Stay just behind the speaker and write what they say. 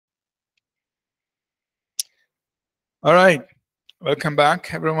All right. Welcome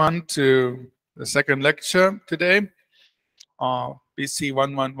back, everyone, to the second lecture today,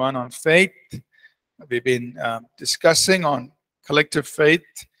 BC111 on faith. We've been discussing on collective faith,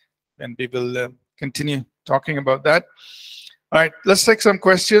 and we will continue talking about that. All right, let's take some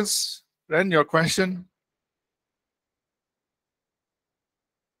questions. Ren, your question?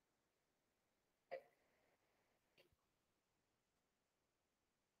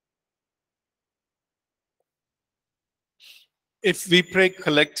 If we pray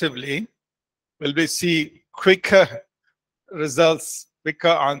collectively, will we see quicker results, quicker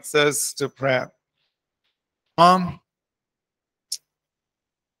answers to prayer?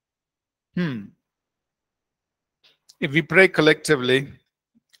 If we pray collectively,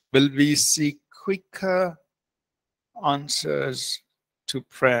 will we see quicker answers to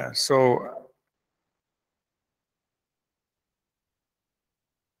prayer? So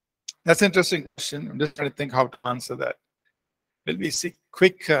that's an interesting question. I'm just trying to think how to answer that. Will we see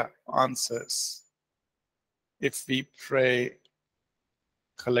quicker answers if we pray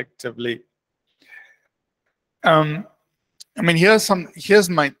collectively? I mean, here's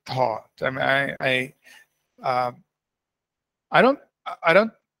my thought. I mean, I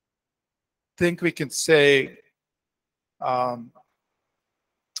don't think we can say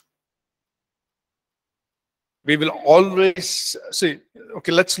we will always see.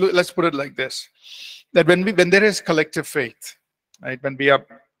 Okay, let's put it like this: that when there is collective faith, right? When we are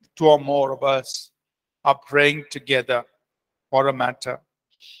two or more of us are praying together for a matter,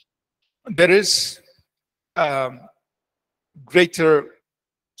 there is greater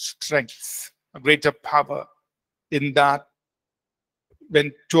strength, a greater power in that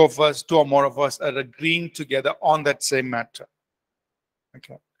when two or more of us are agreeing together on that same matter.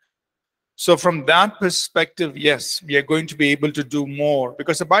 Okay. So from that perspective, yes, we are going to be able to do more,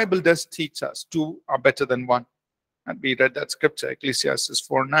 because the Bible does teach us two are better than one. And we read that scripture, Ecclesiastes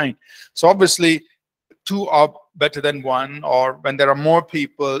 4:9. So obviously, two are better than one, or when there are more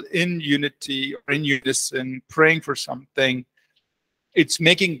people in unity or in unison praying for something, it's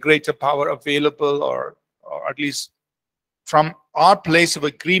making greater power available, or at least from our place of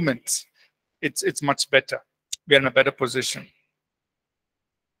agreement, it's much better. We are in a better position.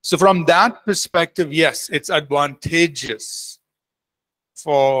 So from that perspective, yes, it's advantageous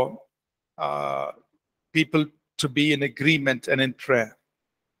for people to be in agreement and in prayer.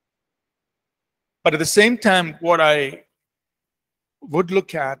 But at the same time, what I would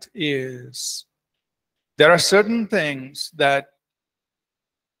look at is there are certain things that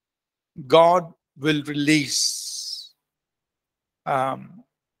God will release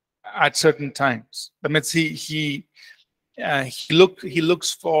at certain times. That means he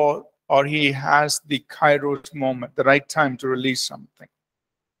looks for, or he has the Kairos moment, the right time to release something.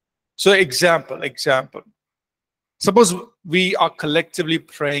 So example. Suppose we are collectively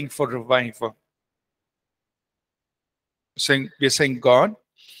praying for revival. We're saying, God,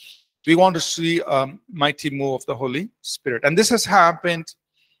 we want to see a mighty move of the Holy Spirit. And this has happened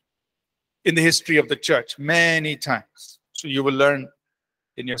in the history of the church many times. So you will learn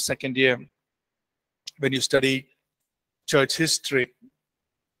in your second year when you study church history,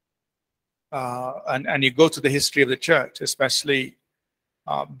 and you go to the history of the church, especially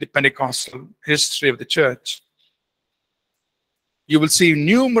the Pentecostal history of the church, you will see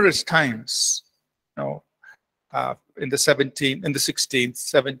numerous times, in the 16th,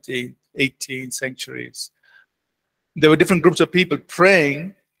 17th, 18th centuries, there were different groups of people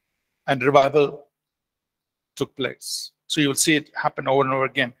praying, and revival took place. So you'll see it happen over and over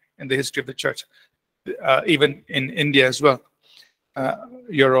again in the history of the church, even in India as well,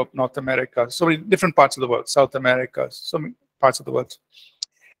 Europe, North America, so many different parts of the world, South America, so many parts of the world.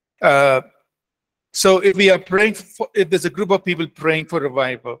 So if we are praying if there's a group of people praying for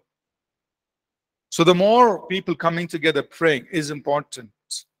revival, so the more people coming together praying is important.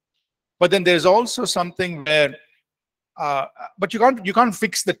 But then there's also something where, but you can't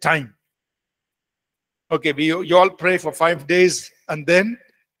fix the time. Okay, you all pray for 5 days and then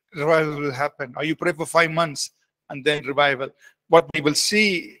revival will happen. Or you pray for 5 months and then revival. What we will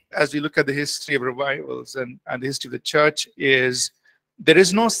see as we look at the history of revivals and the history of the church is there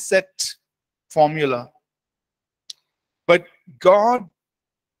is no set formula. But God,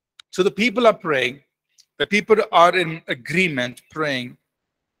 so the people are praying, the people are in agreement praying,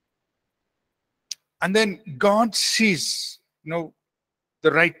 and then God sees, the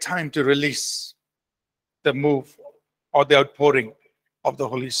right time to release the move or the outpouring of the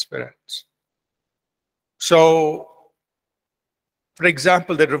Holy Spirit. So, for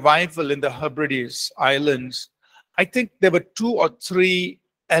example, the revival in the Hebrides Islands, I think there were 2 or 3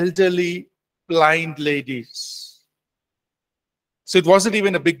 elderly blind ladies So it wasn't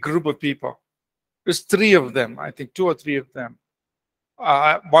even a big group of people. There's 3 of them, I think, 2 or 3 of them.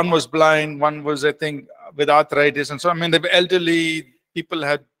 One was blind, one was, I think, with arthritis. And so, I mean, the elderly people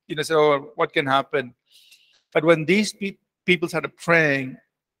had, said, oh, what can happen? But when these people started praying,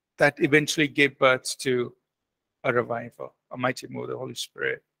 that eventually gave birth to a revival, a mighty move of the Holy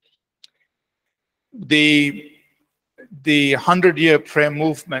Spirit. The 100-year prayer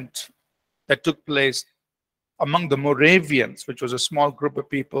movement that took place among the Moravians, which was a small group of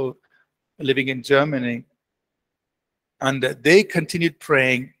people living in Germany, and they continued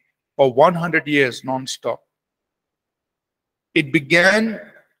praying for 100 years non-stop. It began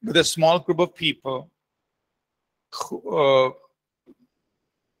with a small group of people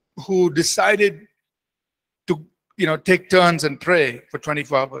who decided to, take turns and pray for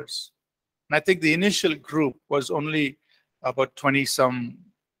 24 hours. And I think the initial group was only about 20-some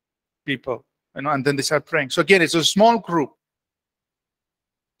people, and then they started praying. So again, it's a small group.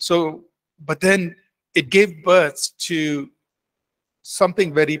 So, but then it gave birth to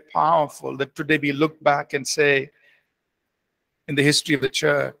something very powerful that today we look back and say, in the history of the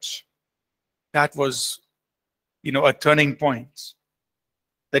church, that was, a turning point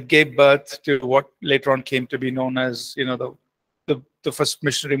that gave birth to what later on came to be known as, the first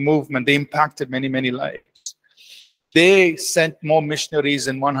missionary movement. They impacted many, many lives. They sent more missionaries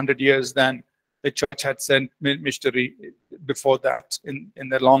in 100 years than the church had sent missionary before that in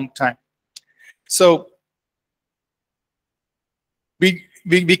a long time. So we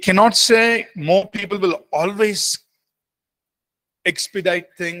cannot say more people will always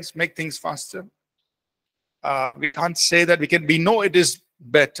expedite things, make things faster. We can't say that. We know it is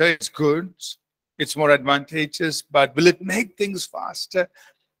better, it's good, it's more advantageous, but will it make things faster?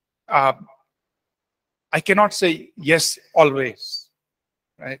 I cannot say yes always,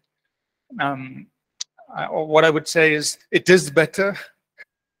 right? What I would say is it is better,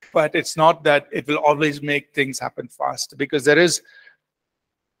 but it's not that it will always make things happen faster, because there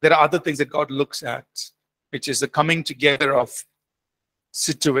are other things that God looks at, which is the coming together of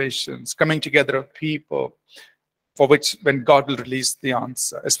situations, coming together of people, for which when God will release the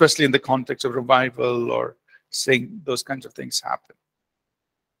answer, especially in the context of revival or seeing those kinds of things happen.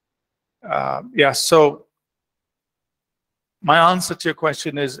 So my answer to your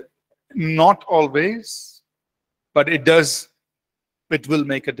question is not always, but it will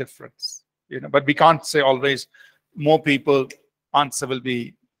make a difference. But we can't say always more people, answer will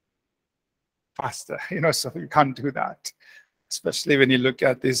be faster, so you can't do that, especially when you look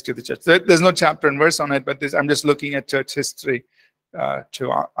at this to the church. There's no chapter and verse on it, but I'm just looking at church history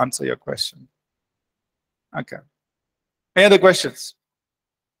to answer your question. Okay. Any other questions?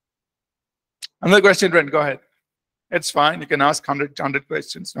 Another question, Brent, go ahead. It's fine. You can ask 100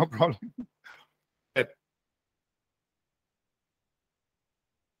 questions, no problem.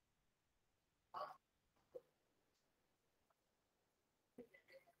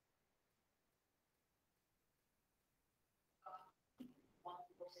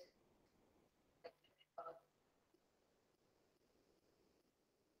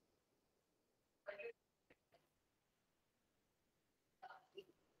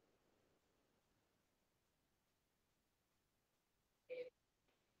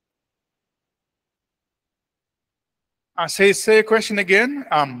 Say a question again.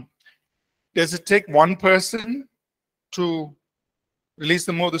 Does it take one person to release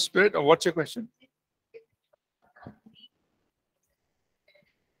the move of the Spirit, or what's your question?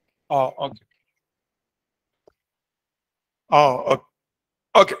 Oh, okay. Oh,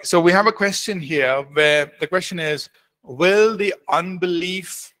 okay. So we have a question here where the question is, will the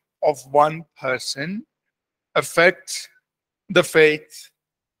unbelief of one person affect the faith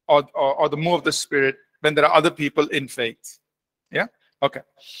or the move of the Spirit when there are other people in faith? Yeah? Okay.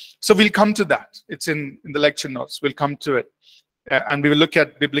 So we'll come to that. It's in the lecture notes. We'll come to it. And we will look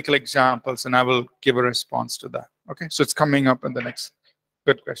at biblical examples, and I will give a response to that. Okay? So it's coming up in the next.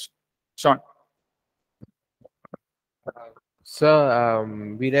 Good question. Sean. So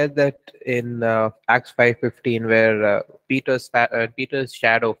we read that in Acts 5:15, where Peter's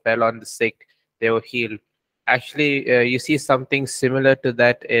shadow fell on the sick, they were healed. Actually, you see something similar to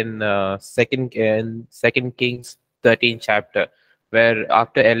that in Second Kings 13 chapter, where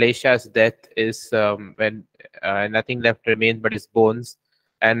after Elisha's death is when nothing left remained but his bones,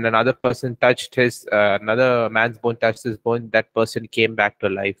 and another man's bone touched his bone. That person came back to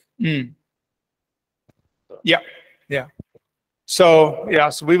life. Yeah. So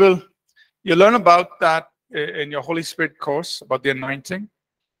you'll learn about that in your Holy Spirit course, about the anointing,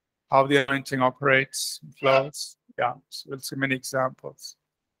 how the anointing operates, flows. Yeah, so we'll see many examples.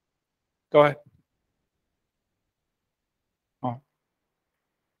 Go ahead. Oh.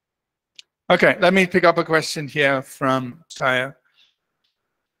 Okay, let me pick up a question here from Shaya.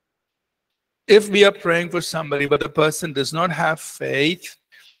 If we are praying for somebody, but the person does not have faith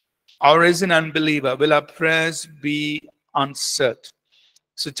or is an unbeliever, will our prayers be answered?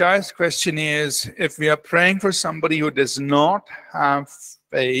 So Chaya's question is, if we are praying for somebody who does not have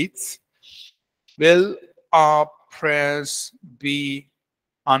faith, will our prayers be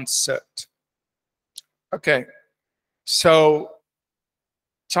answered? Okay, so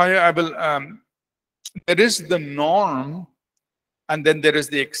Chaya, I will. There is the norm, and then there is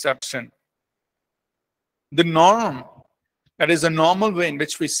the exception. The norm, that is a normal way in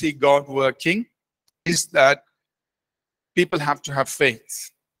which we see God working, is that people have to have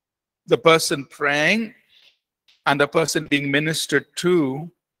faith. The person praying and the person being ministered to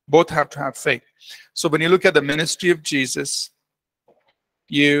both have to have faith. So when you look at the ministry of Jesus,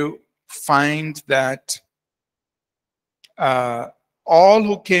 you find that all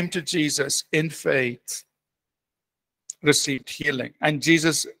who came to Jesus in faith received healing. And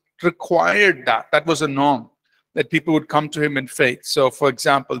Jesus required that. That was a norm, that people would come to him in faith. So, for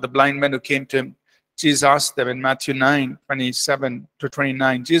example, the blind men who came to him, Jesus asked them in Matthew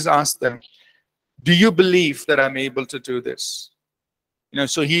 9:27-29, Jesus asked them, do you believe that I'm able to do this?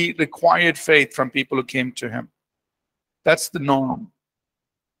 So he required faith from people who came to him. That's the norm.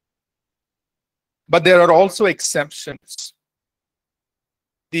 But there are also exceptions.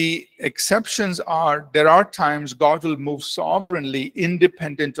 The exceptions are, there are times God will move sovereignly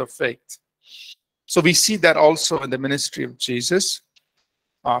independent of faith. So we see that also in the ministry of Jesus.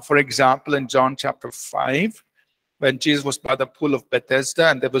 For example, in John chapter 5, when Jesus was by the pool of Bethesda,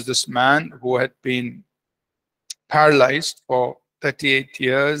 and there was this man who had been paralyzed for 38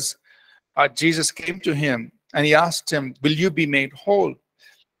 years. Jesus came to him and he asked him, will you be made whole?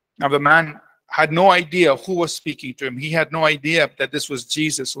 Now the man had no idea who was speaking to him. He had no idea that this was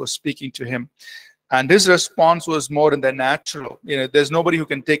Jesus who was speaking to him. And his response was more in the natural. There's nobody who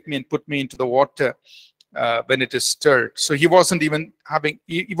can take me and put me into the water when it is stirred. So he wasn't even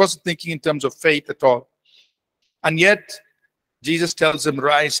he wasn't thinking in terms of faith at all. And yet Jesus tells him,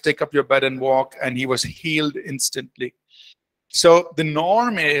 rise, take up your bed and walk. And he was healed instantly. So the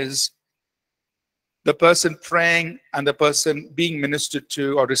norm is the person praying and the person being ministered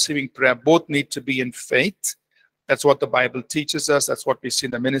to or receiving prayer both need to be in faith. That's what the Bible teaches us. That's what we see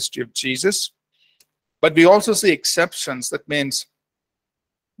in the ministry of Jesus. But we also see exceptions. That means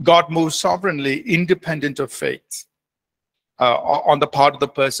God moves sovereignly independent of faith on the part of the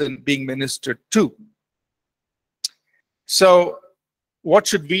person being ministered to. So what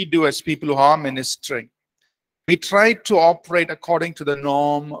should we do as people who are ministering? We try to operate according to the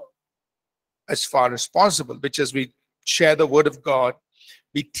norm as far as possible, which is we share the word of God.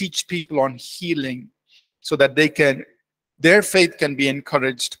 We teach people on healing so that their faith can be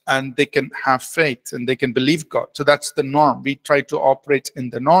encouraged and they can have faith and they can believe God. So that's the norm. We try to operate in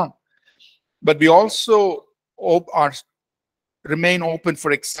the norm. But we also remain open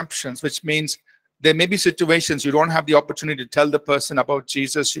for exceptions, which means there may be situations you don't have the opportunity to tell the person about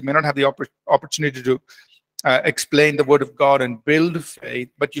Jesus. You may not have the opportunity to explain the word of God and build faith,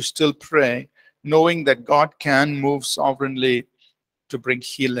 but you still pray, knowing that God can move sovereignly to bring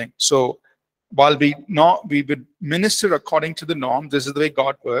healing. So while we would minister according to the norm, this is the way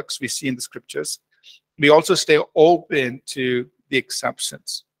God works, we see in the scriptures, we also stay open to the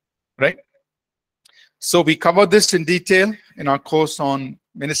exceptions, right? So we cover this in detail in our course on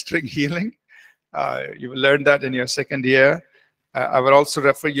ministering healing. You will learn that in your second year. I will also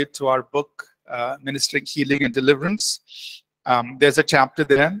refer you to our book, Ministering Healing and Deliverance. There's a chapter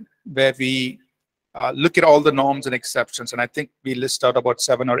there where we look at all the norms and exceptions, and I think we list out about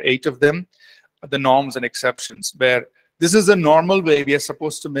 7 or 8 of them, the norms and exceptions, where this is a normal way we are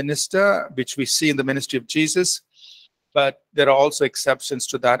supposed to minister, which we see in the ministry of Jesus, but there are also exceptions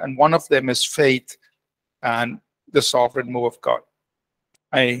to that, and one of them is faith and the sovereign move of God.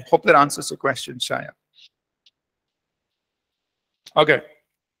 I hope that answers your question, Shaya. Okay.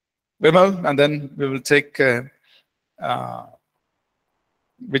 Vimal, and then we will take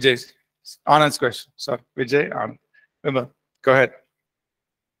Vijay's, Anand's question. Sorry, Vijay, Anand. Vimal, go ahead.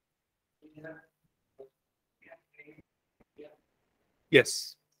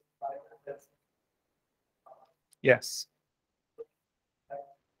 Yes. Yes.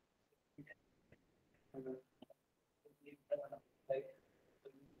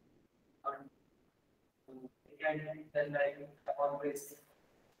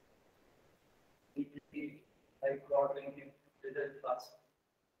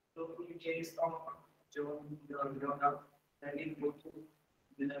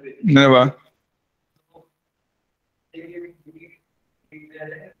 Never.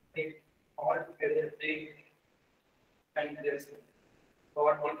 all together pray, and there's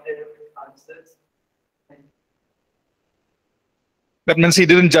God will there answers. That means he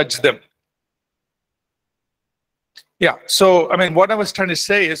didn't judge them. Yeah. So, I mean, what I was trying to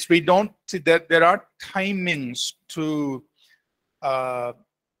say is we don't see that there are timings to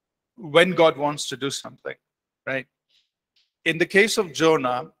when God wants to do something, right? In the case of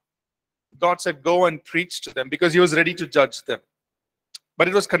Jonah, God said, go and preach to them because he was ready to judge them. But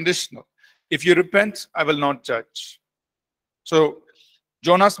it was conditional. If you repent, I will not judge. So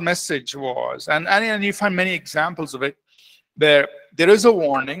Jonah's message was, and you find many examples of it, there is a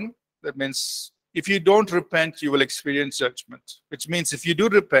warning. That means if you don't repent, you will experience judgment, which means if you do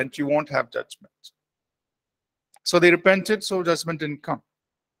repent, you won't have judgment. So they repented, so judgment didn't come.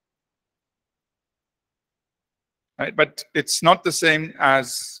 Right? But it's not the same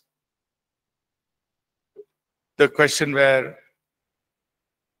as the question where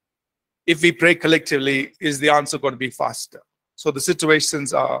if we pray collectively, is the answer going to be faster? So the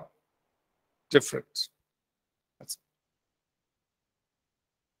situations are different.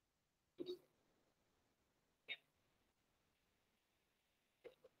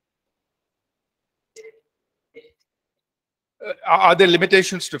 Are there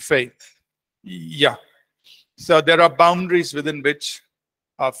limitations to faith? Yeah. So there are boundaries within which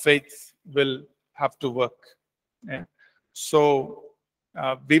our faith will have to work. Yeah. So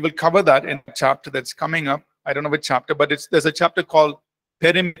we will cover that in a chapter that's coming up. I don't know which chapter, but there's a chapter called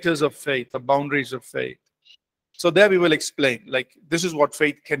Perimeters of Faith, the Boundaries of Faith. So there we will explain, like, this is what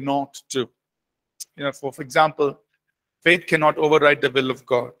faith cannot do. You know, for example, faith cannot override the will of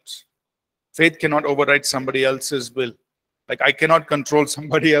God. Faith cannot override somebody else's will. Like, I cannot control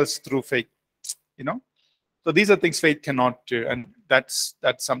somebody else through faith, you know. So these are things faith cannot do, and that's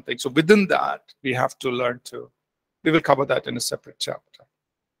something. So within that, we have to learn to. We will cover that in a separate chapter.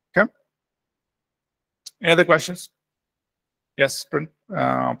 Okay. Any other questions? Yes,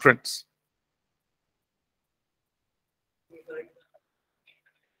 Prince.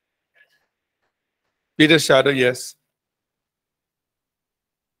 Peter's shadow, yes.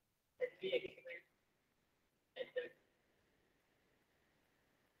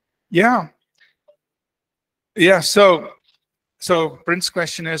 Yeah. Yeah. So Prince's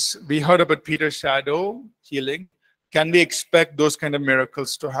question is, we heard about Peter's shadow healing. Can we expect those kind of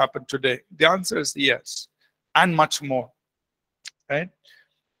miracles to happen today? The answer is yes, and much more, right?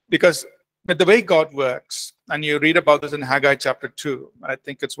 Because with the way God works, and you read about this in Haggai chapter 2, I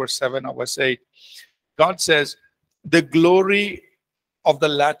think it's verse 7 or verse 8, God says, the glory of the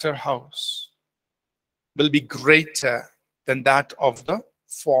latter house will be greater than that of the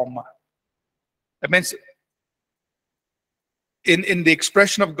former. That means in the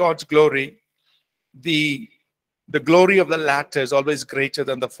expression of God's glory, the glory of the latter is always greater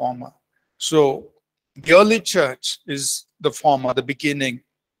than the former. So the early church is the former, the beginning.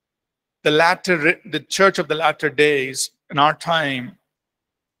 The church of the latter days in our time,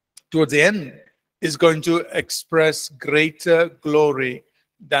 towards the end, is going to express greater glory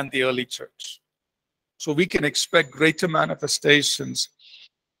than the early church. So we can expect greater manifestations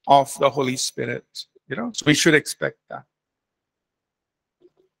of the Holy Spirit, you know, so we should expect that.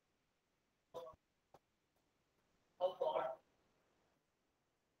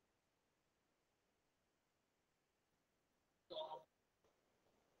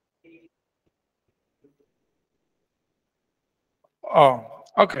 Oh,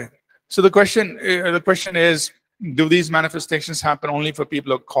 okay. So the question is, do these manifestations happen only for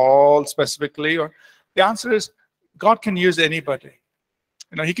people who are called specifically? Or the answer is, God can use anybody.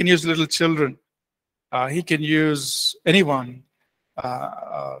 You know, he can use little children. He can use anyone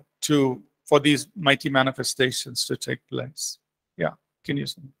for these mighty manifestations to take place. Yeah, can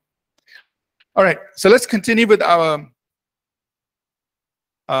use them. All right, so let's continue with our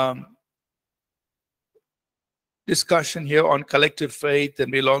discussion here on collective faith,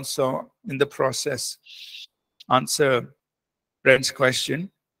 and we'll also, in the process, answer Brent's question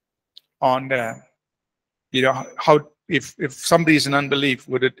on, you know, how if somebody is in unbelief,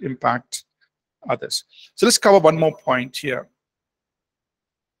 would it impact others? So let's cover one more point here.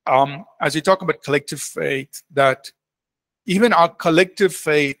 As we talk about collective faith, that even our collective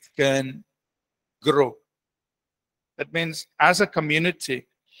faith can grow. That means as a community,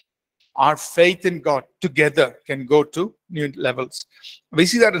 our faith in God together can go to new levels. We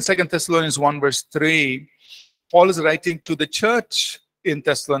see that in 2 Thessalonians 1 verse 3. Paul is writing to the church in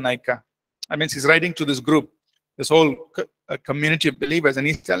Thessalonica. That means he's writing to this group, this whole community of believers, and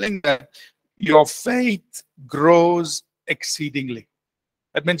he's telling them, your faith grows exceedingly.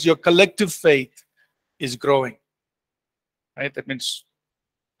 That means your collective faith is growing. Right? That means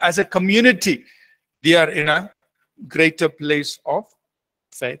as a community, they are in a greater place of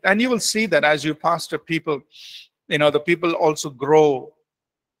faith. And you will see that as you pastor people, the people also grow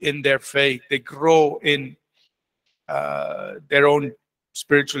in their faith. They grow in their own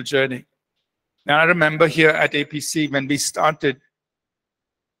spiritual journey. Now, I remember here at APC when we started,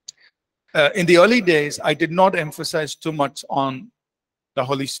 in the early days, I did not emphasize too much on the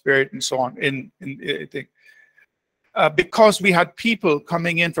Holy Spirit and so on because we had people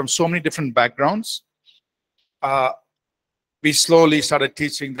coming in from so many different backgrounds. We slowly started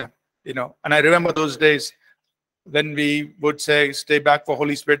teaching them, and I remember those days when we would say, stay back for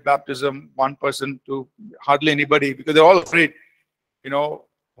Holy Spirit baptism, one person to hardly anybody, because they're all afraid,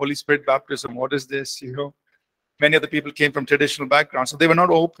 Holy Spirit baptism, what is this? Many of the people came from traditional backgrounds, so they were not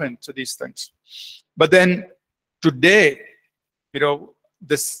open to these things. But then today,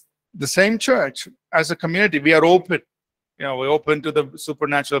 the same church as a community, we are open. We're open to the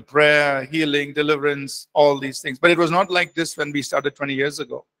supernatural prayer, healing, deliverance, all these things. But it was not like this when we started 20 years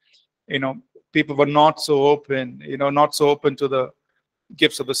ago. People were not so open, not so open to the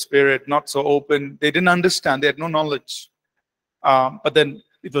gifts of the Spirit, not so open. They didn't understand. They had no knowledge. But then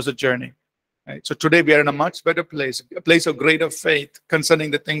it was a journey. Right? So today we are in a much better place, a place of greater faith concerning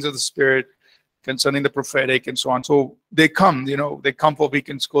the things of the Spirit, concerning the prophetic and so on. So they come, they come for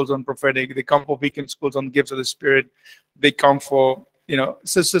weekend schools on prophetic. They come for weekend schools on gifts of the Spirit. They come for,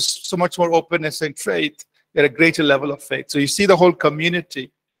 it's just so much more openness and faith. They're at a greater level of faith. So you see the whole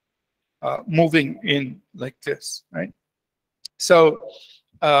community moving in like this, right? So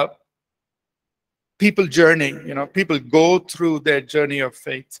people journey, people go through their journey of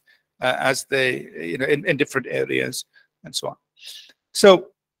faith as they, in different areas and so on. So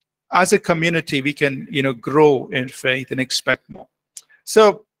as a community, we can, grow in faith and expect more.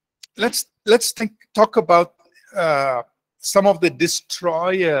 So let's talk about some of the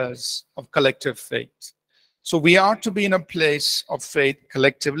destroyers of collective faith. So we are to be in a place of faith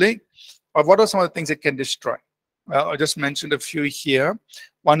collectively. But what are some of the things that can destroy? Well, I just mentioned a few here.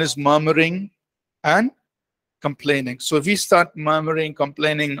 One is murmuring and complaining. So if we start murmuring,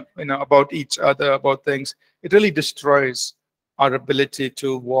 complaining, about each other, about things, it really destroys our ability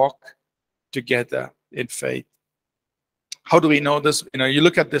to walk together in faith. How do we know this? You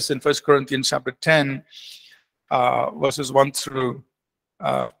look at this in 1 Corinthians chapter 10, verses 1 through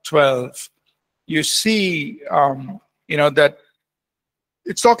 12. You see, that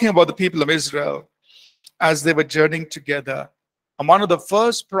it's talking about the people of Israel as they were journeying together. And one of the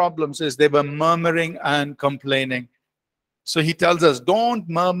first problems is they were murmuring and complaining. So he tells us, don't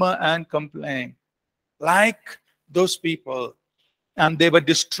murmur and complain like those people. And they were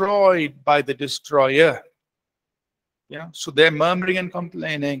destroyed by the destroyer. So their murmuring and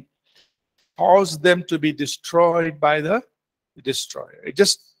complaining caused them to be destroyed by the destroyer. It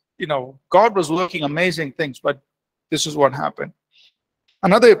just, God was working amazing things, but this is what happened.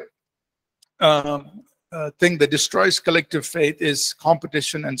 Another thing that destroys collective faith is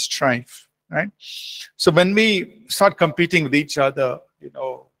competition and strife, right? So when we start competing with each other,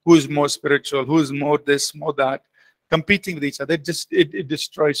 who is more spiritual, who is more this, more that, competing with each other, it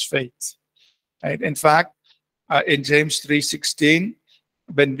destroys faith, right? In fact, in James 3:16,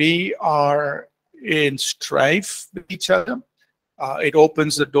 when we are in strife with each other, it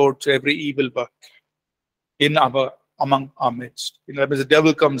opens the door to every evil work among our midst. The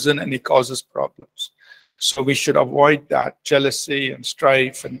devil comes in and he causes problems. So we should avoid that, jealousy and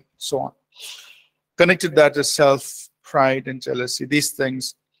strife and so on. Connected to that is self, pride, and jealousy. These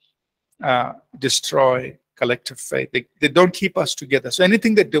things destroy collective faith. They don't keep us together. So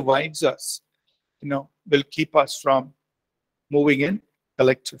anything that divides us, will keep us from moving in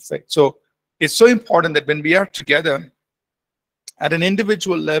collective faith. So it's so important that when we are together at an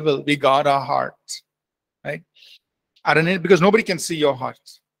individual level, we guard our hearts, right? Because nobody can see your heart,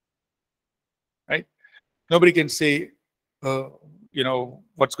 right? Nobody can see,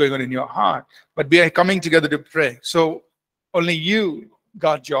 what's going on in your heart. But we are coming together to pray. So only you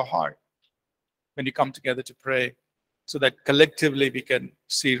guard your heart when you come together to pray, so that collectively we can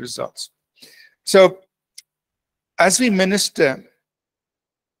see results. So as we minister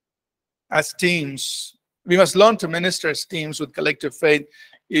as teams, we must learn to minister as teams with collective faith.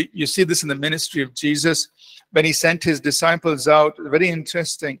 You see this in the ministry of Jesus. When he sent his disciples out, very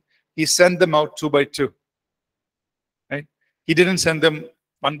interesting, he sent them out 2 by 2. Right? He didn't send them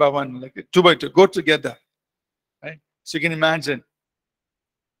one by one, like 2 by 2, go together. Right? So you can imagine,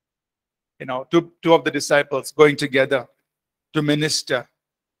 two of the disciples going together to minister.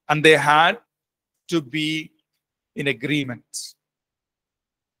 And they had to be in agreement.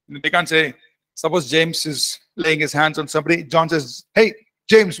 They can't say, suppose James is laying his hands on somebody, John says, hey,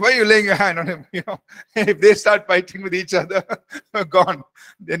 James, why are you laying your hand on him? You know, if they start fighting with each other, gone.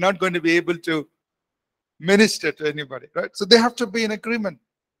 They're not going to be able to minister to anybody, right? So they have to be in agreement.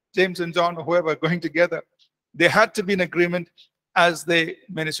 James and John, or whoever, going together. They had to be in agreement as they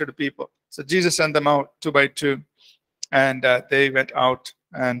minister to people. So Jesus sent them out 2 by 2, and they went out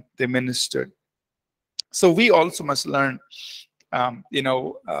and they ministered. So we also must learn,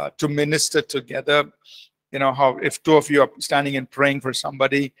 to minister together. You know, how if 2 of you are standing and praying for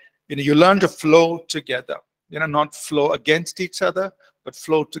somebody, you learn to flow together. Not flow against each other, but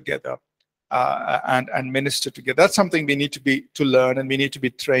flow together and minister together. That's something we need to learn, and we need to be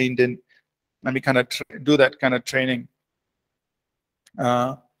trained in, and we kind of do that kind of training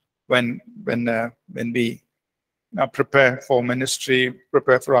when we prepare for ministry,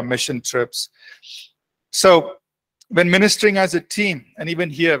 prepare for our mission trips. So when ministering as a team, and even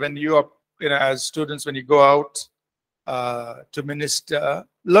here, when you are, as students, when you go out to minister,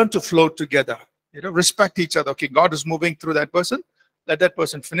 learn to flow together. Respect each other. Okay, God is moving through that person. Let that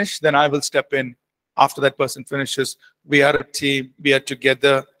person finish, then I will step in after that person finishes. We are a team. We are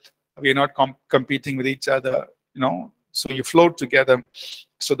together. We are not competing with each other. So you flow together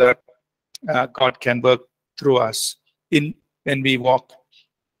so that God can work through us when we walk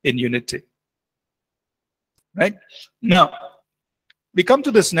in unity. Right? Now, we come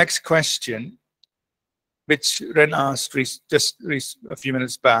to this next question, which Ren asked just a few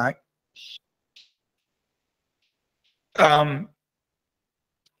minutes back.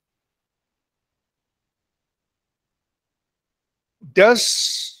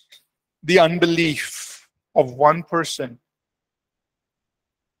 Does the unbelief of one person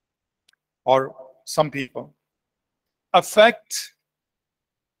or some people affect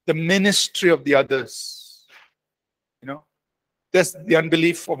the ministry of the others? Does the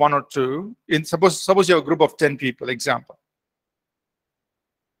unbelief of 1 or 2, suppose you have a group of 10 people, example.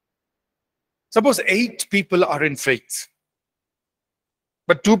 Suppose 8 people are in faith,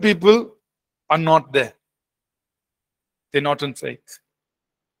 but 2 people are not there. They're not in faith.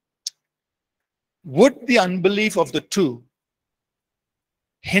 Would the unbelief of the 2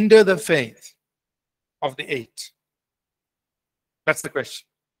 hinder the faith of the 8? That's the question.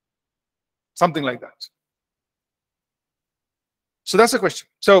 Something like that. So that's the question.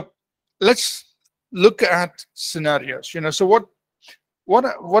 So let's look at scenarios. So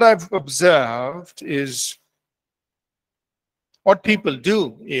what I've observed is, what people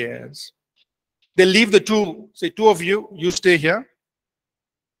do is they leave the 2, say 2 of you stay here.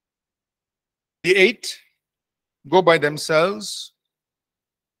 The 8 go by themselves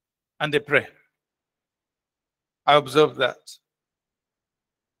and they pray. I observed that.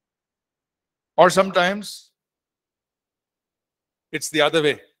 Or sometimes it's the other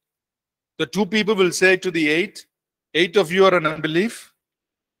way. The 2 people will say to the 8 of you are in unbelief.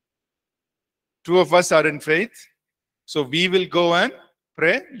 2 of us are in faith. So we will go and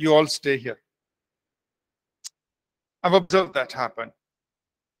pray. You all stay here. I've observed that happen.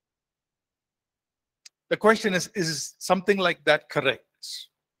 The question is something like that correct?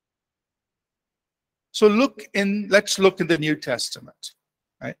 So let's look in the New Testament.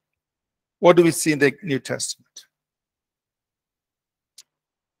 Right? What do we see in the New Testament?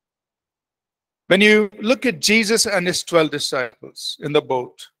 When you look at Jesus and his 12 disciples in the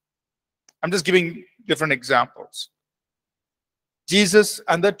boat, I'm just giving different examples. Jesus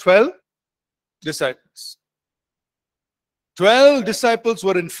and the 12 disciples. 12 disciples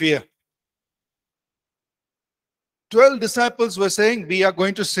were in fear. 12 disciples were saying, we are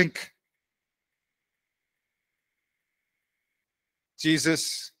going to sink.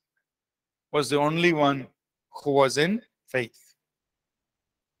 Jesus was the only one who was in faith.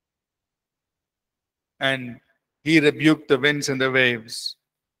 And he rebuked the winds and the waves,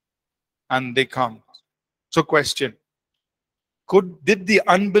 and they calmed. So question, did the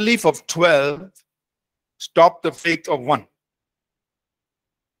unbelief of 12 stop the faith of 1?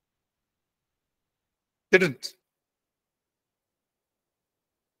 Didn't.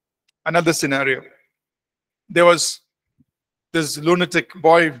 Another scenario. There was this lunatic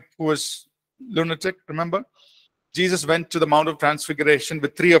boy who was lunatic, remember? Jesus went to the Mount of Transfiguration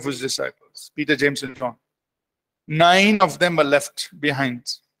with 3 of his disciples, Peter, James, and John. 9 of them were left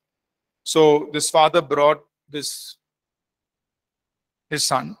behind. So this father brought his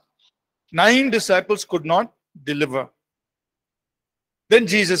son. 9 disciples could not deliver. Then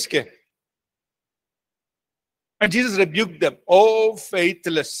Jesus came. And Jesus rebuked them. Oh,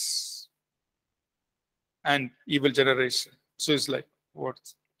 faithless and evil generation. So it's like, what?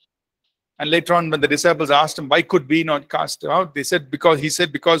 And later on, when the disciples asked him, why could we not cast him out? He said,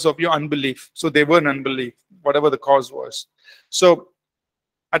 because of your unbelief. So they were in unbelief, whatever the cause was. So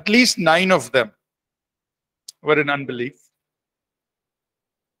At least 9 of them were in unbelief.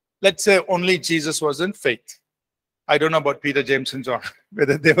 Let's say only Jesus was in faith. I don't know about Peter, James, and John.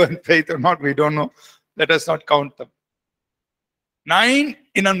 Whether they were in faith or not, we don't know. Let us not count them. 9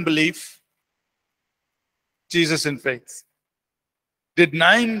 in unbelief, Jesus in faith. Did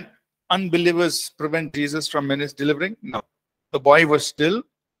 9 unbelievers prevent Jesus from delivering? No. The boy was still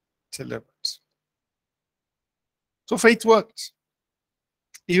delivered. So faith worked.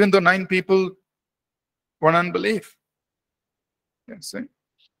 Even though 9 people were in unbelief. Yes, eh?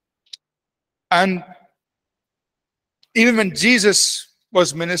 And even when Jesus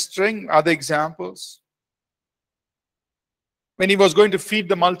was ministering, other examples, when he was going to feed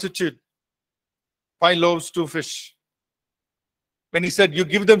the multitude, 5 loaves, 2 fish. When he said, you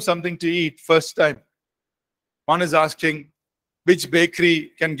give them something to eat, first time. One is asking, which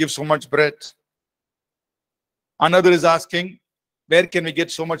bakery can give so much bread? Another is asking, where can we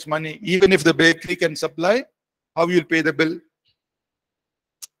get so much money? Even if the bakery can supply, how will you pay the bill?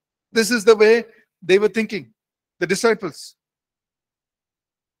 This is the way they were thinking, the disciples.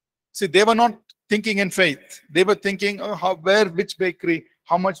 See, they were not thinking in faith. They were thinking, oh, which bakery,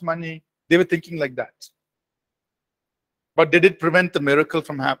 how much money? They were thinking like that. But did it prevent the miracle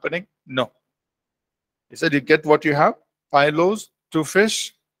from happening? No. He said, you get what you have, 5 loaves, 2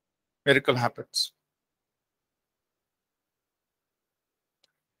 fish, miracle happens.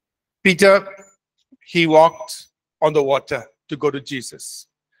 Peter, he walked on the water to go to Jesus.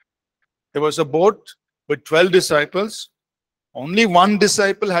 There was a boat with 12 disciples. Only 1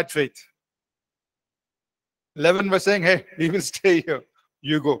 disciple had faith. 11 were saying, hey, we will stay here.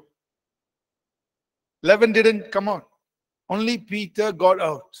 You go. 11 didn't come out. Only Peter got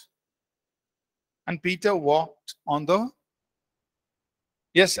out. And Peter walked on the...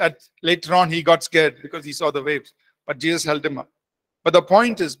 Yes, later on he got scared because he saw the waves. But Jesus held him up. But the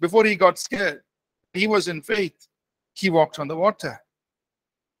point is, before he got scared, he was in faith. He walked on the water.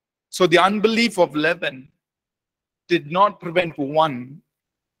 So the unbelief of 11 did not prevent 1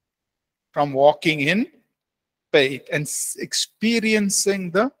 from walking in faith and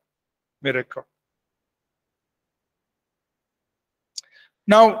experiencing the miracle.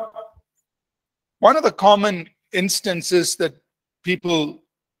 Now, one of the common instances that people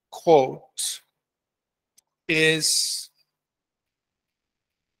quote is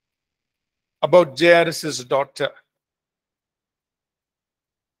about Jairus' daughter.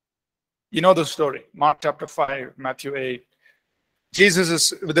 You know the story, Mark chapter 5, Matthew 8. Jesus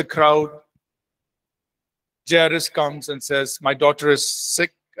is with the crowd. Jairus comes and says, my daughter is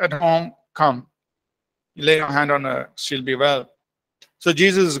sick at home, come. You lay your hand on her, she'll be well. So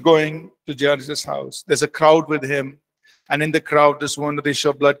Jesus is going to Jairus' house. There's a crowd with him. And in the crowd, this woman with the issue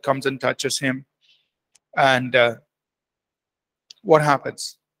of blood comes and touches him. And what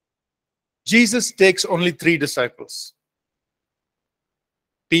happens? Jesus takes only 3 disciples.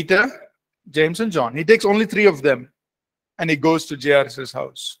 Peter, James, and John. He takes only 3 of them. And he goes to Jairus'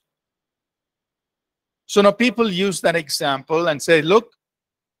 house. So now people use that example and say, look,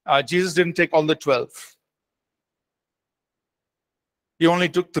 Jesus didn't take all the 12. He only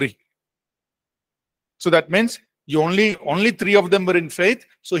took 3. So that means only 3 of them were in faith,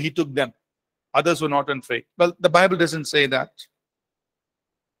 so he took them. Others were not in faith. Well, the Bible doesn't say that.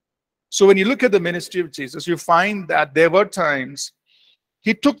 So when you look at the ministry of Jesus, you find that there were times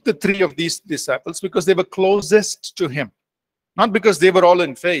he took the 3 of these disciples because they were closest to him. Not because they were all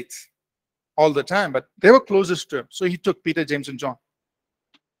in faith all the time, but they were closest to him. So he took Peter, James, and John.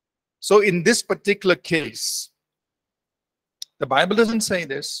 So in this particular case, the Bible doesn't say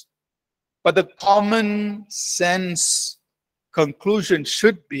this, but the common sense conclusion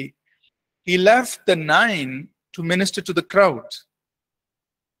should be he left the 9 to minister to the crowd.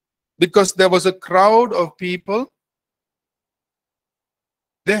 Because there was a crowd of people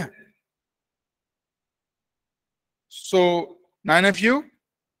there. So 9 of you,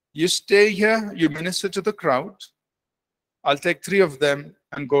 you stay here, you minister to the crowd. I'll take 3 of them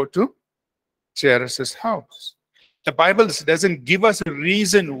and go to Jairus' house. The Bible doesn't give us a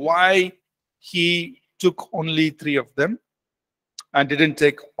reason why he took only 3 of them and didn't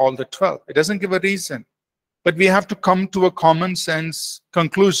take all the 12. It doesn't give a reason. But we have to come to a common sense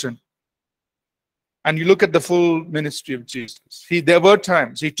conclusion. And you look at the full ministry of Jesus. There were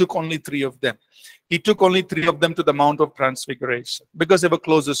times he took only 3 of them. He took only 3 of them to the Mount of Transfiguration because they were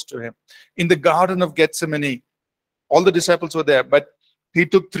closest to him. In the Garden of Gethsemane, all the disciples were there, but he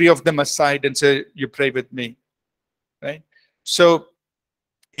took 3 of them aside and said, you pray with me. Right? So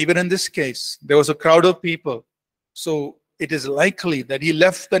even in this case, there was a crowd of people. So it is likely that he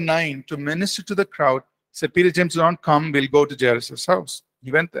left the 9 to minister to the crowd, said, Peter, James, don't come, we'll go to Jairus' house.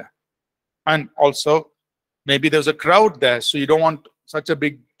 He went there. And also, maybe there's a crowd there, so you don't want such a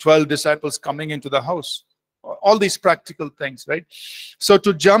big 12 disciples coming into the house. All these practical things, right? So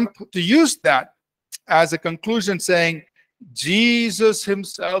to use that as a conclusion, saying Jesus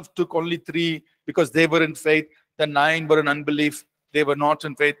himself took only 3 because they were in faith, the 9 were in unbelief, they were not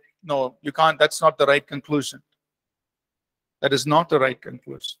in faith. No, you can't. That's not the right conclusion. That is not the right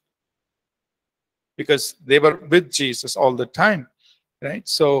conclusion. Because they were with Jesus all the time, right?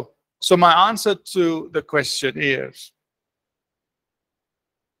 So my answer to the question is,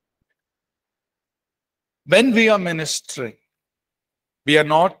 when we are ministering,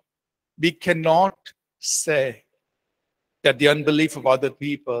 we cannot say that the unbelief of other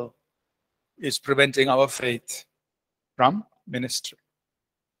people is preventing our faith from ministry,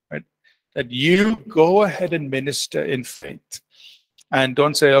 right? That you go ahead and minister in faith, and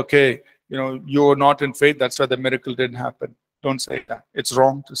don't say, okay, you're not in faith, that's why the miracle didn't happen. Don't say that. It's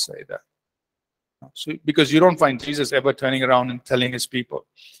wrong to say that. So, because you don't find Jesus ever turning around and telling his people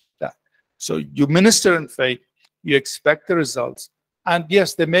that. So you minister in faith, you expect the results. And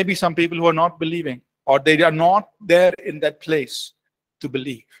yes, there may be some people who are not believing, or they are not there in that place to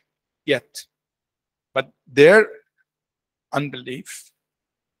believe yet. But their unbelief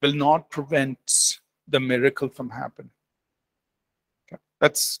will not prevent the miracle from happening. Okay.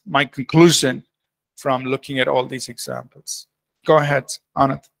 That's my conclusion from looking at all these examples. Go ahead,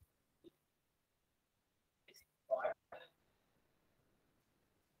 Anand.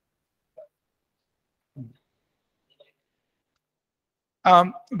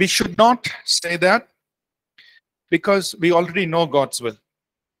 We should not say that, because we already know God's will.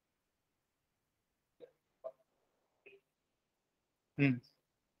 Hmm.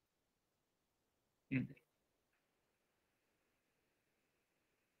 Hmm.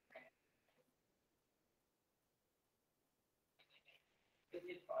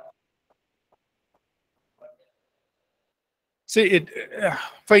 See,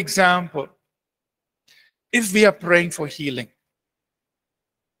 for example, if we are praying for healing,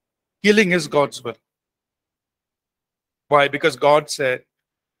 healing is God's will. Why? Because God said,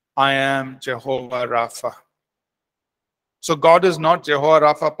 I am Jehovah Rapha. So God is not Jehovah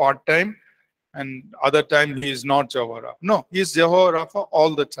Rapha part-time, and other time he is not Jehovah Rapha. No, he is Jehovah Rapha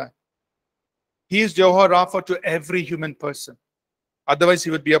all the time. He is Jehovah Rapha to every human person. Otherwise, he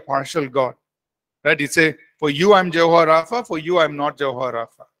would be a partial God. Right? He'd say, for you, I'm Jehovah Rapha. For you, I'm not Jehovah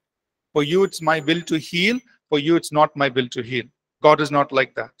Rapha. For you, it's my will to heal. For you, it's not my will to heal. God is not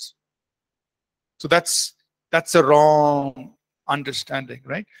like that. So that's a wrong understanding,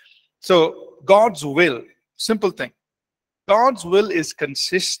 right? So God's will, simple thing. God's will is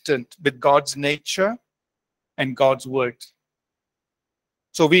consistent with God's nature and God's word.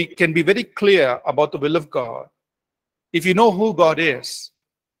 So we can be very clear about the will of God if you know who God is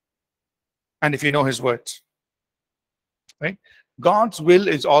and if you know his words. Right? God's will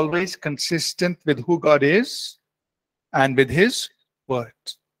is always consistent with who God is and with his word.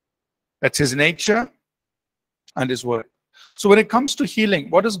 That's his nature and his word. So when it comes to healing,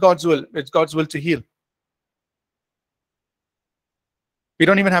 what is God's will? It's God's will to heal. We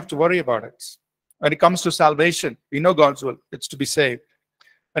don't even have to worry about it. When it comes to salvation, we know God's will. It's to be saved.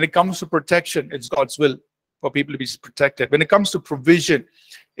 When it comes to protection, it's God's will for people to be protected. When it comes to provision,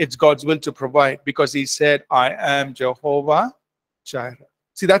 it's God's will to provide, because he said, I am Jehovah Jireh.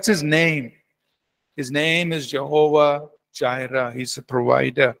 See, that's his name. His name is Jehovah Jireh. He's a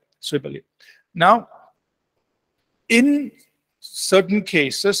provider. So we believe. Now, in certain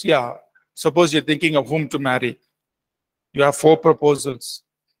cases, suppose you're thinking of whom to marry. You have 4 proposals.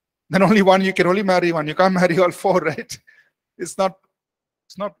 Then only one, you can only marry one. You can't marry all 4, right? That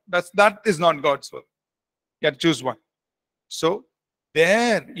is not God's will. You have to choose one. So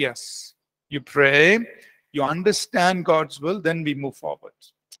there, yes, you pray, you understand God's will, then we move forward,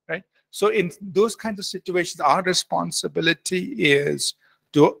 right? So in those kinds of situations, our responsibility is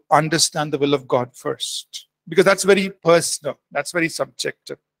to understand the will of God first, because that's very personal. That's very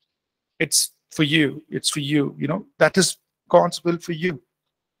subjective. It's for you. It's for you. That is God's will for you.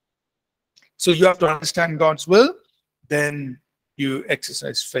 So you have to understand God's will, then you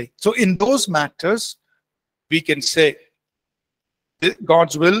exercise faith. So in those matters, we can say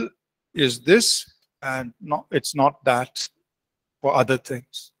God's will is this, and it's not that for other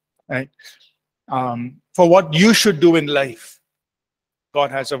things, right? For what you should do in life,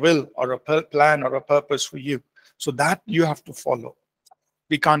 God has a will or a plan or a purpose for you. So that you have to follow.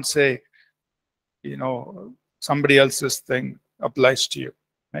 We can't say, somebody else's thing applies to you,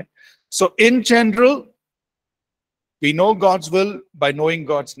 right? So in general, we know God's will by knowing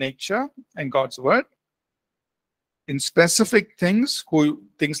God's nature and God's word. in specific things,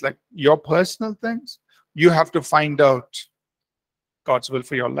 things like your personal things, you have to find out God's will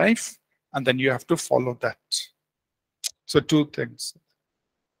for your life, and then you have to follow that. So two things.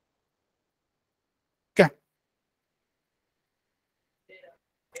 Okay.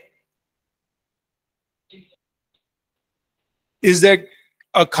 Is there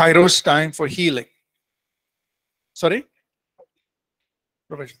a Kairos time for healing? Sorry?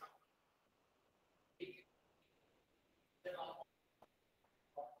 Provision.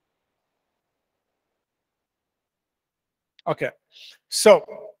 Okay. So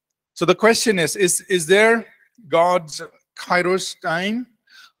the question is there God's Kairos time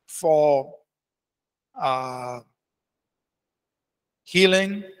for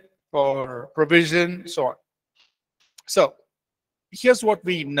healing, for provision, so on? So here's what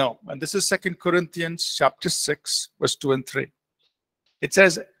we know, and this is 2 Corinthians chapter 6, verse 2 and 3. It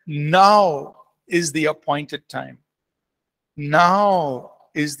says, now is the appointed time. Now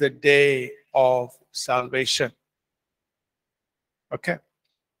is the day of salvation. Okay.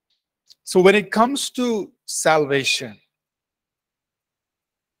 So when it comes to salvation,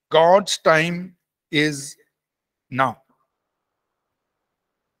 God's time is now.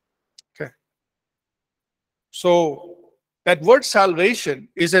 Okay. So that word salvation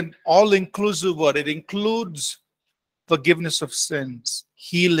is an all-inclusive word. It includes forgiveness of sins,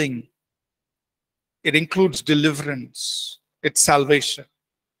 healing. It includes deliverance. It's salvation.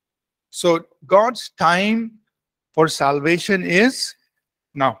 So God's time for salvation is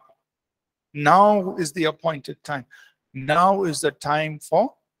now. Now is the appointed time. Now is the time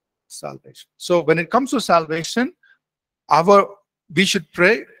for salvation. So when it comes to salvation, we should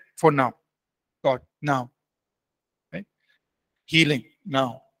pray for now. God, now. Right? Healing,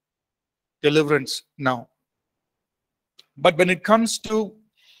 now. Deliverance, now. But when it comes to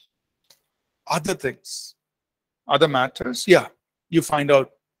other things, other matters, yeah, you find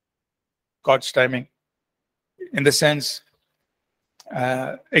out God's timing. In the sense,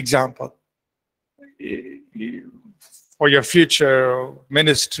 example, for your future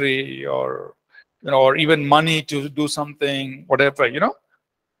ministry, or or even money to do something, whatever,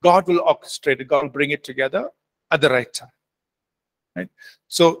 God will orchestrate it. God will bring it together at the right time. Right?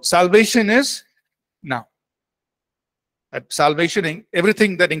 So salvation is now. Salvation,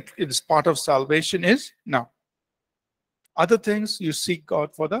 everything that is part of salvation is now. Other things you seek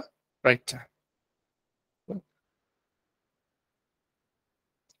God for the right time.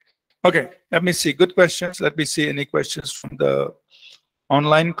 Okay, let me see. Good questions. Let me see any questions from the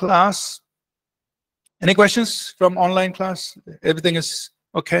online class. Any questions from online class? Everything is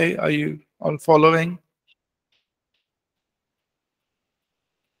okay? Are you all following?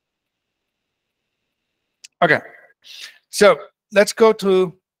 Okay, so let's go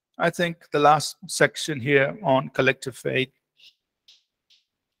to, I think, the last section here on collective faith.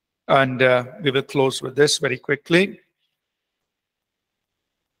 And we will close with this very quickly.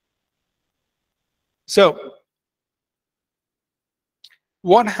 So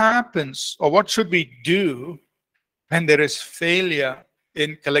what happens, or what should we do when there is failure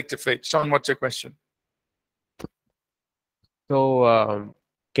in collective faith? Sean, what's your question? So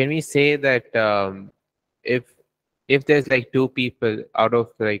can we say that if there's like two people out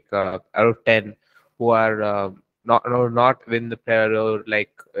of 10 who are not win the prayer, or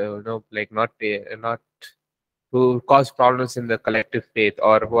not who cause problems in the collective faith,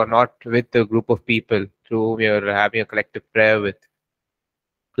 or who are not with the group of people to whom you're having a collective prayer with,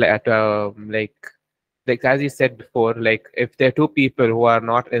 like as you said before, like if there are two people who are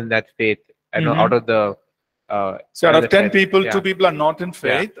not in that faith, and out of the so out of 10 10 people, yeah. 2 people are not in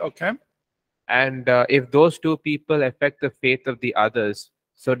faith. Okay. And if those two people affect the faith of the others,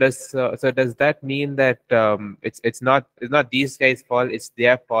 so does that mean that it's not these guys' fault, it's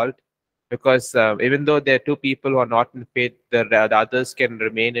their fault? Because even though there are two people who are not in faith, the others can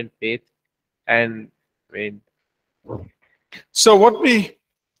remain in faith. And I mean, So what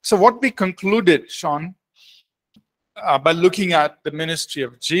we concluded, Sean, by looking at the ministry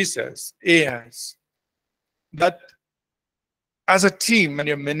of Jesus, is that as a team, when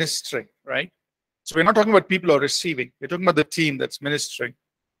you're ministering, right? So we're not talking about people who are receiving. We're talking about the team that's ministering.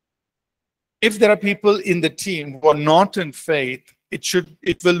 If there are people in the team who are not in faith,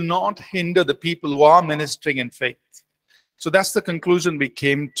 it will not hinder the people who are ministering in faith. So that's the conclusion we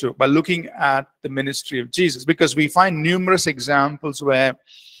came to by looking at the ministry of Jesus, because we find numerous examples where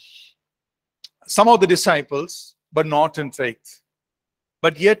some of the disciples were not in faith,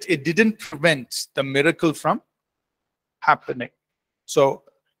 but yet it didn't prevent the miracle from happening. So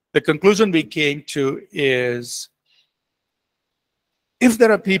the conclusion we came to is if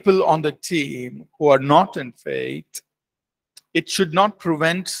there are people on the team who are not in faith, it should not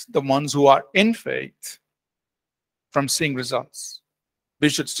prevent the ones who are in faith from seeing results. We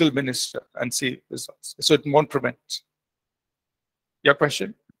should still minister and see results. So it won't prevent. Your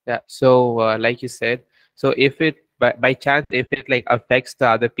question? Yeah. So, like you said, so if it by chance, if it like affects the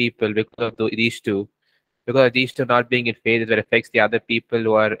other people because of these two not being in faith, it affects the other people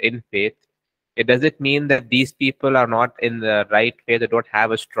who are in faith. It does it mean that these people are not in the right faith, they don't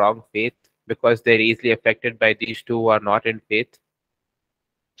have a strong faith because they're easily affected by these two who are not in faith?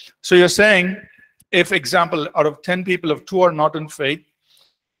 So you're saying, if example, out of 10 people, if 2 are not in faith,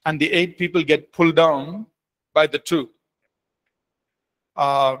 and the 8 people get pulled down by the 2.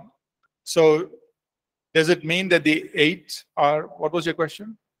 So does it mean that the 8 are, what was your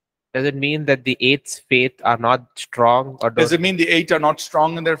question? Does it mean that the 8's faith are not strong, or does it mean the 8 are not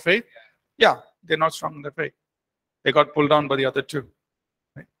strong in their faith? Yeah, they're not strong in their faith. They got pulled down by the other 2.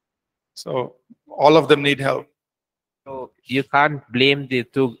 Right? So all of them need help. So you can't blame the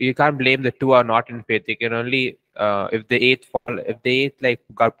 2. You can't blame the 2 are not in faith. You can only if the 8 like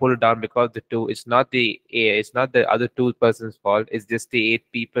got pulled down because the 2. It's not the other 2 persons' fault. It's just the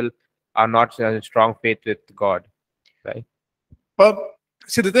 8 people are not in strong faith with God, right? Well,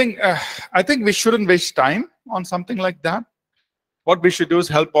 see the thing. I think we shouldn't waste time on something like that. What we should do is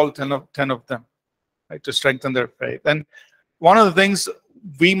help all 10 of them, right, to strengthen their faith. And one of the things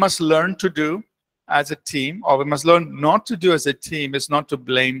we must learn to do as a team, or we must learn not to do as a team, is not to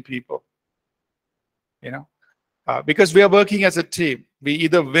blame people. Because we are working as a team. We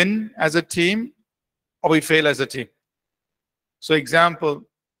either win as a team or we fail as a team. So example,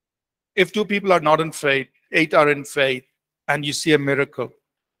 if 2 people are not in faith, 8 are in faith, and you see a miracle,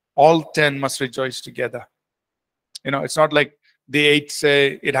 all 10 must rejoice together. It's not like the 8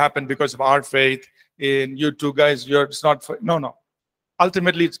 say it happened because of our faith, and you 2 guys, it's not. No.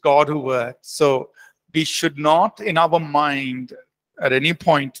 Ultimately, it's God who works. So we should not, in our mind, at any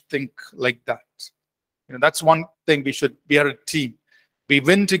point, think like that. That's one thing we are a team. We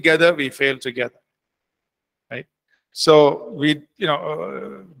win together, we fail together. Right? So we,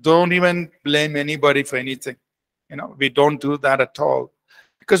 don't even blame anybody for anything. We don't do that at all.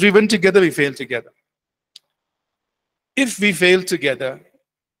 Because we win together, we fail together. If we fail together,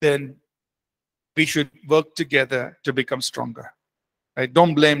 then we should work together to become stronger. Right?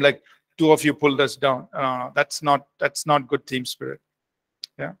 Don't blame like 2 of you pulled us down. That's not good team spirit.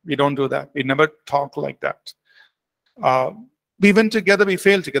 Yeah, we don't do that. We never talk like that. We win together, we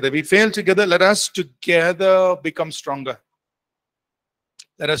fail together. We fail together, let us together become stronger.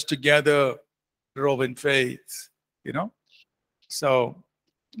 Let us together grow in faith, So,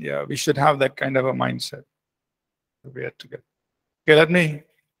 yeah, we should have that kind of a mindset. We are together.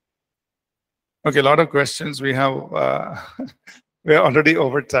 Okay, a lot of questions. We have, we're already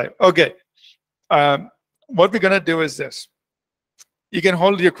over time. Okay, what we're going to do is this. You can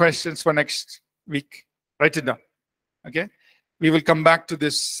hold your questions for next week. Write it down. Okay? We will come back to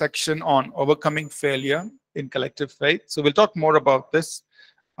this section on overcoming failure in collective faith. So we'll talk more about this.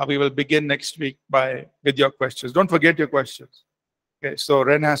 We will begin next week with your questions. Don't forget your questions. Okay, so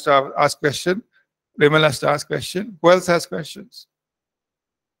Ren has to ask question. Rimal has to ask question. Who else has questions?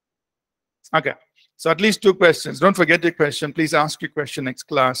 Okay, so at least 2 questions. Don't forget your question. Please ask your question next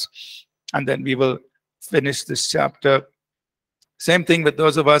class. And then we will finish this chapter. Same thing with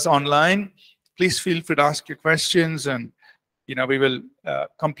those of us online. Please feel free to ask your questions, and we will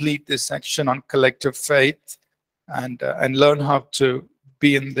complete this section on collective faith and learn how to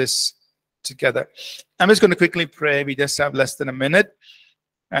be in this together. I'm just going to quickly pray. We just have less than a minute,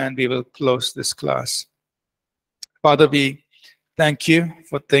 and we will close this class. Father, we thank you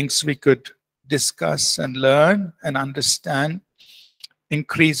for things we could discuss and learn and understand.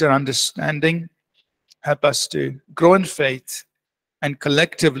 Increase our understanding. Help us to grow in faith. And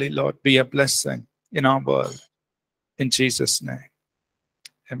collectively, Lord, be a blessing in our world. In Jesus' name.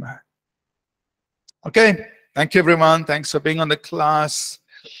 Amen. Okay. Thank you, everyone. Thanks for being on the class.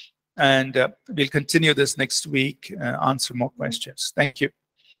 And we'll continue this next week, answer more questions. Thank you.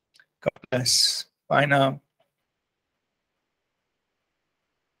 God bless. Bye now.